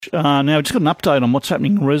Now, just got an update on what's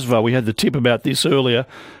happening in Reservoir. We had the tip about this earlier.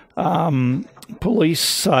 Police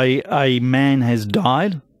say a man has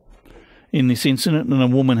died in this incident and a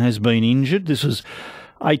woman has been injured. This was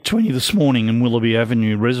 8:20 this morning in Willoughby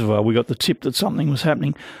Avenue, Reservoir. We got the tip that something was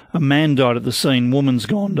happening. A man died at the scene. Woman's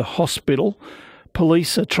gone to hospital.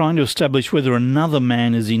 Police are trying to establish whether another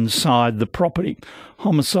man is inside the property.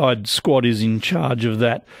 Homicide squad is in charge of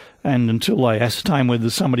that, and until they ascertain whether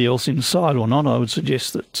there's somebody else inside or not, I would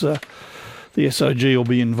suggest that the SOG will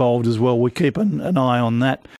be involved as well. We keep an eye on that.